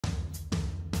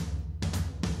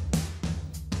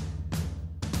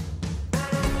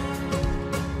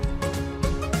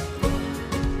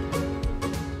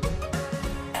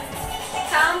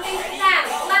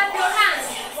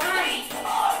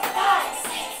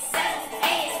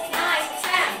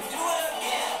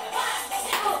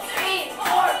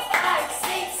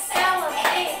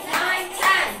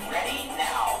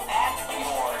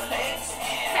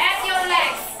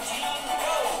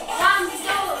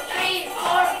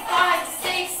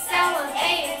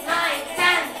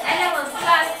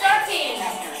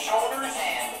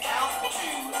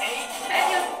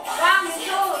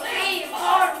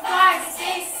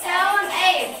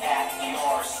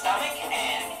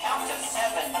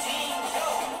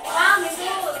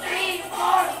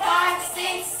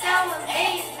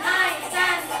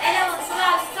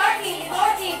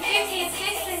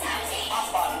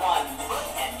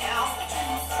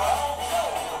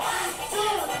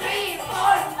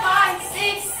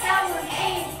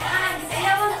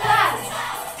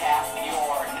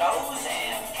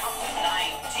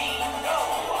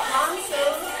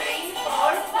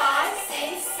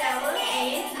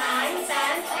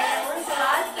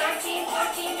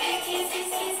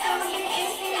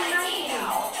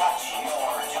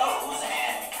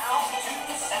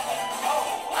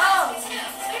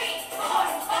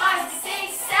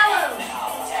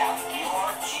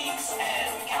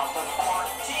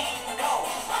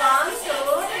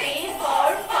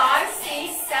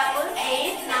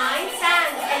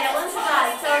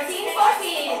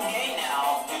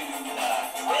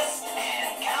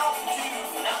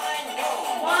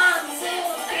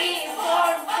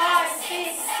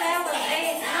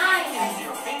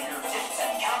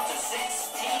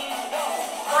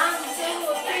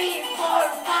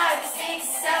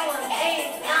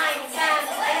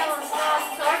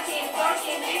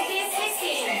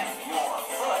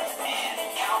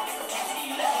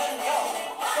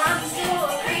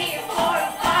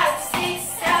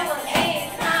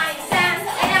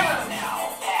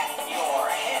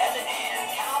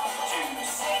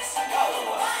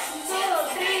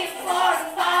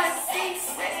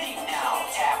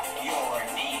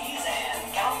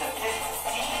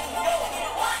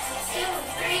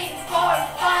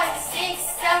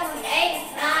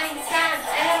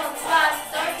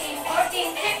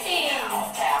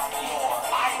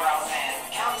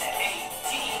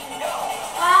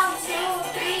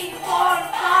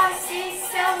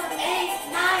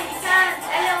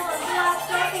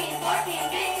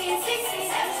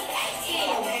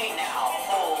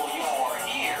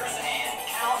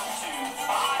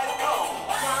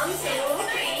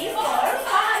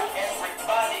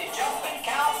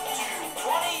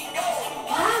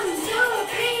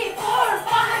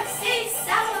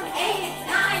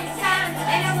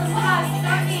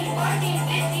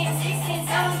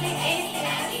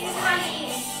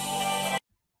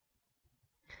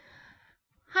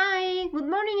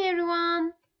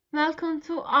welcome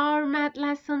to our math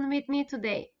lesson with me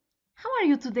today. How are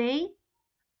you today?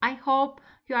 I hope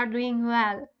you are doing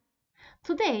well.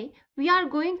 Today we are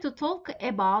going to talk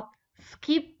about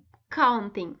skip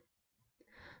counting.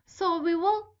 So we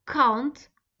will count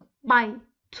by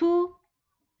 2,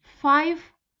 5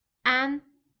 and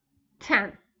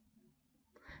 10.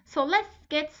 So let's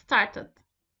get started.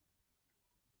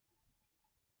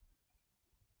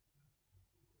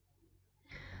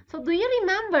 So do you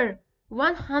remember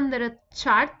 100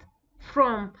 chart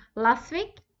from last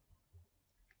week?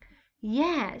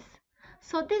 Yes.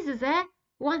 So this is a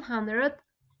 100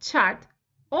 chart,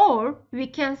 or we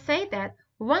can say that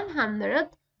 100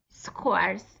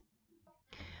 squares.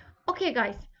 Okay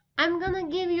guys, I'm gonna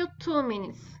give you 2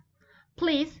 minutes.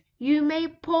 Please, you may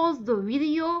pause the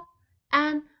video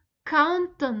and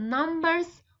count the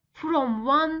numbers from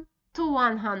 1 to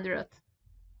 100.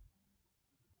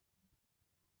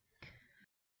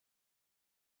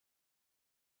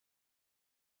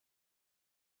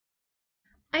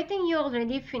 I think you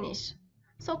already finished.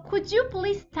 So could you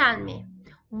please tell me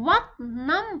what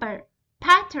number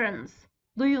patterns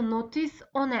do you notice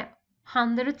on a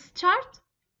hundreds chart?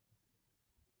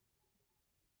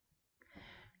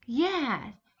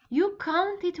 Yes, you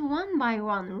count it one by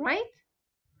one, right?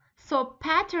 So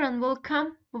pattern will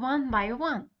come one by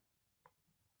one.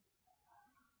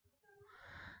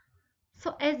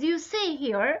 So as you see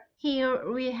here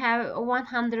we have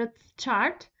 100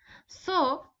 chart.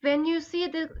 So when you see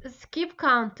the skip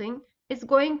counting, it's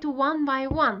going to one by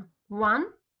one. 1,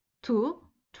 2,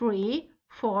 3,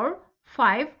 4,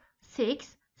 5,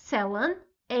 6, 7,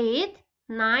 8,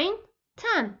 9,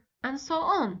 10, and so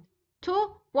on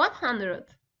to 100.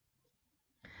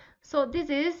 So this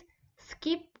is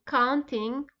skip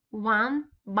counting one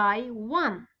by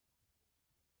one.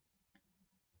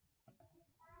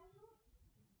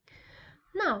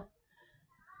 Now,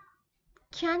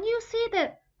 can you see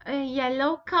the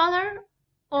yellow color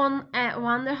on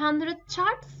 100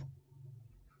 charts?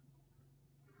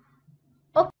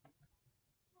 Okay.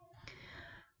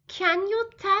 Can you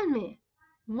tell me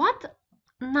what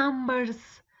numbers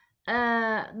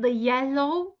the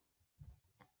yellow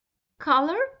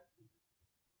color?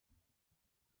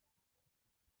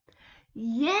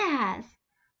 Yes,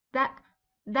 that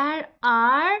there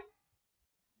are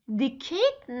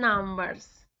decade numbers.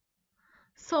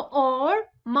 So, or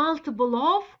multiple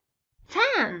of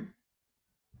 10.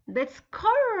 That's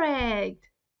correct.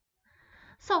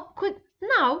 So,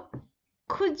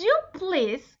 could you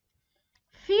please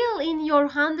fill in your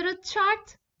 100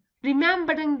 chart,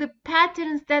 remembering the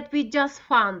patterns that we just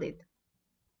found it?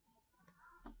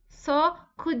 So,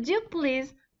 could you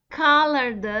please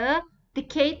color the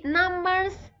decade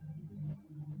numbers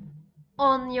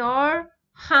on your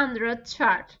 100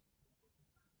 chart?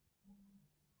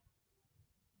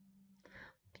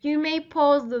 You may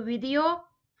pause the video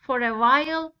for a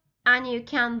while and you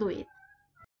can do it.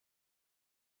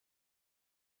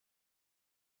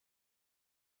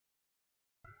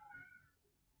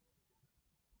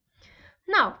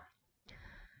 Now,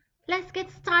 let's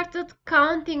get started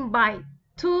counting by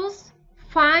 2s,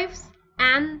 5s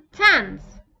and 10s.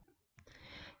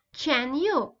 Can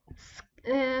you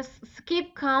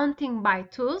skip counting by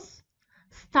 2s?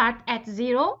 Start at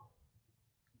 0.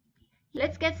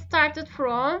 Let's get started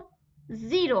from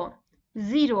 0.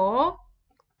 0,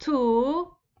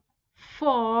 2,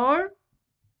 4,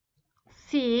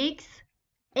 6,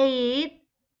 8,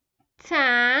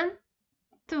 10,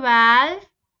 12,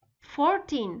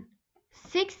 14,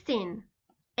 16,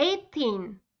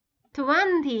 18,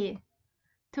 20,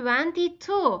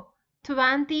 22,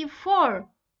 24,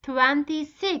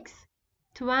 26,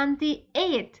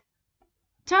 28,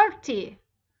 30,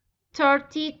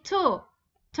 32,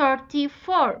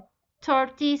 34,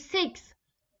 36,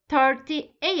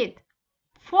 38,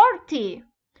 40,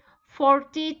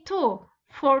 42,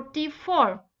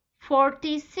 44,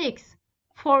 46,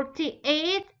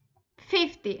 48,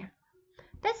 50.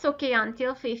 That's okay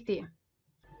until 50.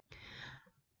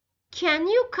 Can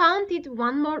you count it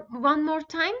one more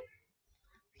time?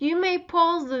 You may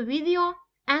pause the video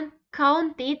and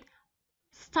count it.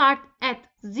 Start at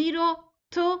 0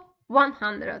 to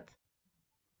 100.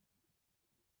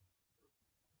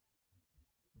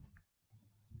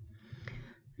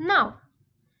 Now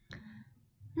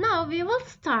we will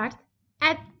start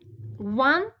at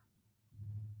 1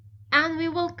 and we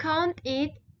will count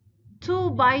it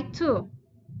 2 by 2.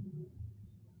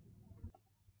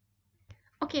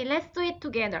 Okay, let's do it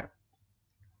together.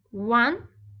 1.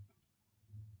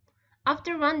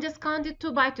 After 1, just count it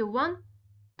 2 by 2. 1,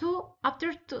 2,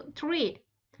 after 2, 3.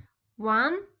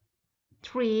 1,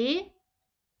 3.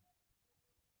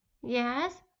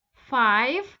 Yes.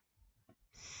 5,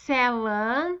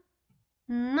 7,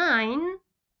 9,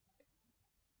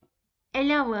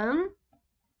 11,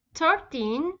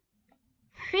 13,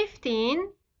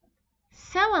 15,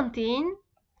 17,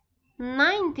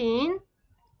 19,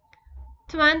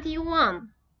 21,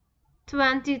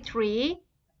 23,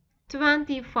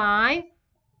 25,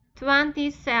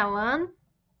 27,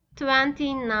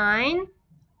 29,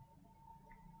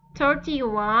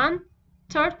 31,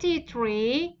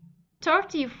 33,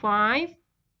 35,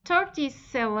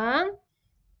 37,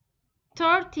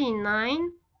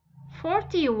 39,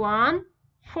 41,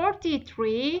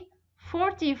 43,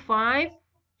 45,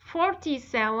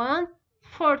 47,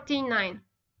 49.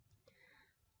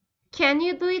 Can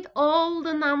you do it all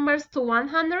the numbers to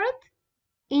 100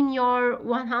 in your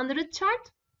 100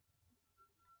 chart?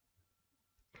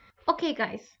 Okay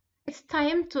guys, it's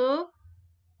time to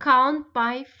count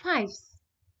by fives.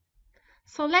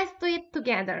 So let's do it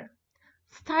together.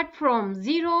 Start from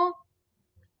 0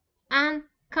 and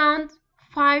count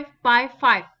 5 by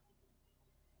 5.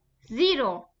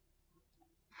 0,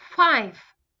 5,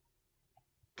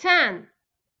 10,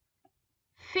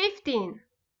 15,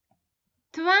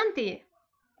 20,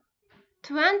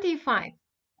 25,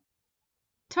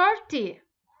 30,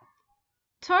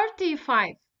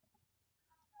 35,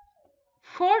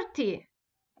 40,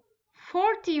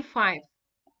 45,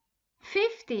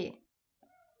 50,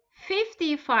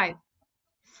 55,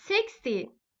 60,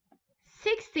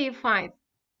 65,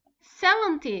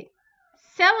 70,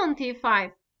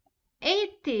 75,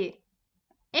 80,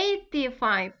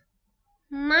 85,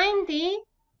 90,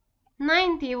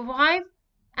 95,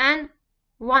 and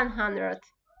 100.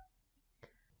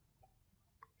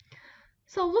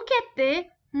 So look at the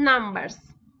numbers.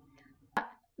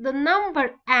 The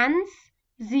number ends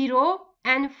 0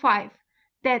 and 5.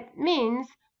 That means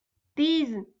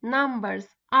these numbers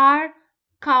are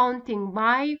counting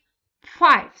by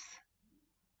fives.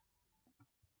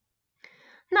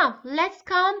 Now let's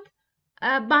count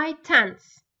by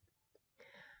tens.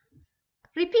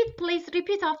 Please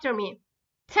repeat after me.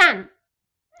 10,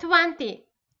 20,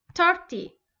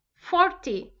 30,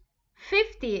 40,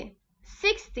 50,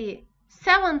 60,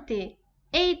 70,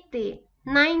 80,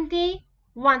 90,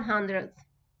 100.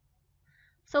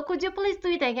 So could you please do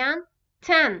it again?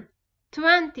 10,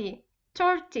 20,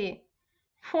 30,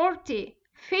 40,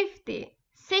 50,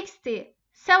 60,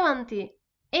 70,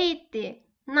 80,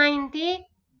 90,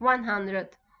 100.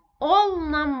 All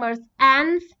numbers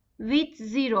ends with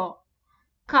 0,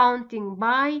 counting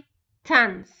by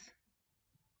tens.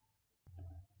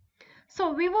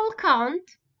 So we will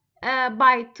count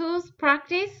by twos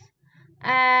practice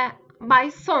by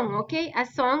song, okay? A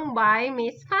song by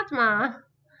Miss Fatma.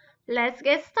 Let's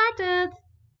get started.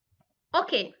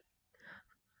 Okay.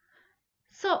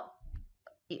 So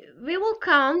we will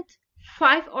count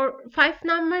five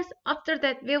numbers. After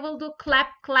that, we will do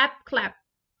clap, clap, clap.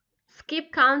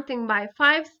 Skip counting by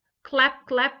fives. Clap,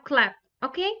 clap, clap.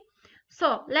 Okay?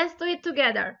 So let's do it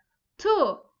together.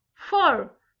 2,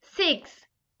 4, 6,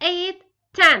 8,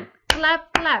 10.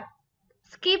 Clap, clap.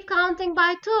 Skip counting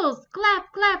by twos.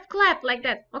 Clap, clap, clap, like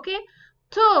that. Okay?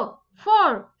 2,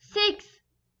 4, 6,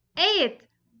 8,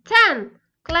 10.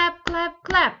 Clap, clap,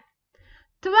 clap.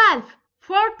 12,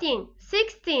 14,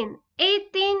 16,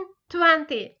 18,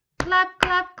 20. Clap,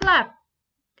 clap, clap.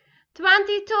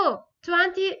 22,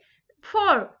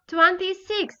 24,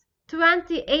 26,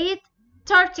 28,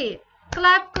 30.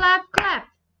 Clap, clap, clap.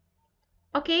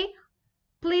 Okay?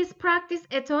 Please practice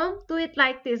at home. Do it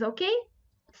like this, okay?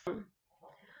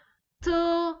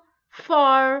 2,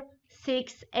 4,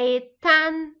 6, 8,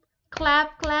 10.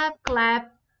 Clap, clap,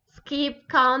 clap. Skip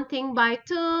counting by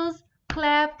twos.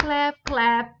 Clap, clap,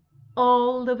 clap.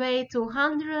 All the way to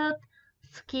 100.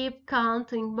 Skip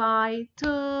counting by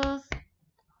twos.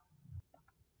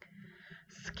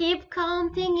 Skip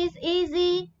counting is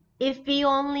easy if we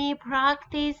only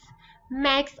practice.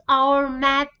 Makes our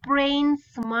math brain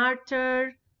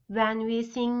smarter when we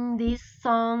sing this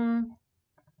song.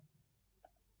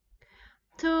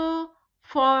 2,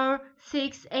 4,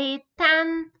 6, 8,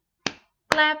 10.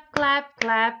 Clap, clap,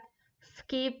 clap.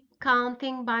 Skip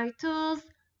counting by twos.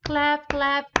 Clap,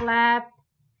 clap, clap.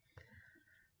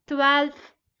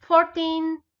 12,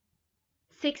 14,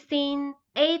 16,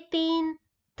 18,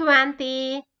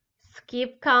 20.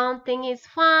 Skip counting is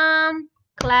fun.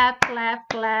 Clap, clap,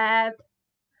 clap.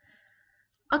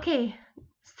 Okay,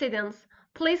 students,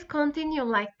 please continue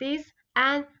like this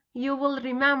and you will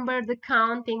remember the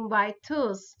counting by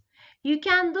twos. You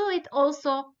can do it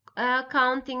also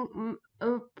counting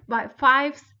by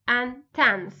fives and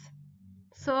tens.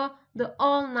 So the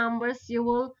all numbers you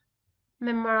will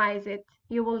memorize it.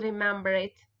 You will remember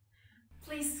it.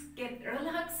 Please get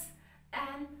relaxed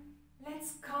and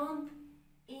let's count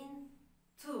in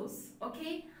twos,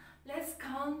 okay? Let's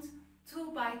count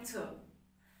 2 by 2.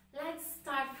 Let's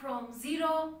start from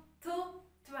 0 to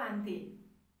 20,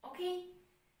 okay?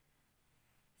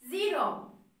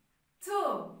 0,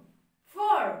 2,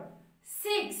 4,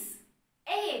 6,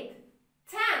 8,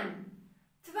 10,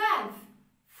 12,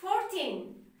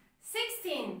 14,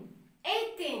 16,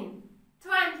 18,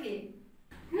 20.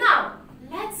 Now,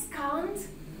 let's count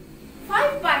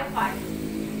 5 by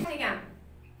 5. Again.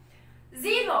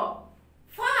 0,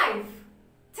 5,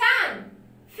 10,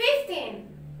 15,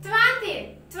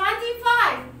 20,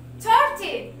 25,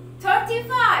 30,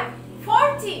 35,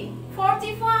 40,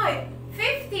 45,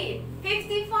 50,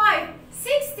 55,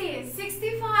 60,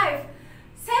 65,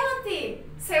 70,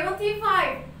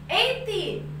 75,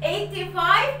 80,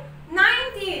 85,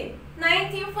 90,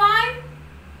 95,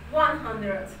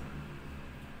 100.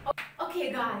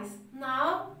 Okay guys,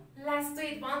 now let's do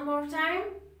it one more time.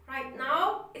 Right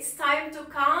now, it's time to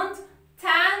count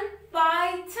 10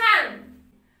 by 10.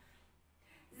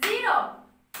 0,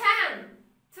 10,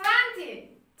 20,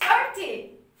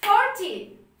 30,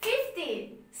 40,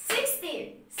 50,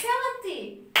 60,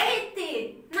 70,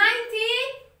 80, 90,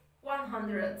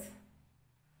 100.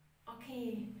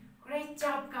 Okay, great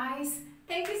job guys.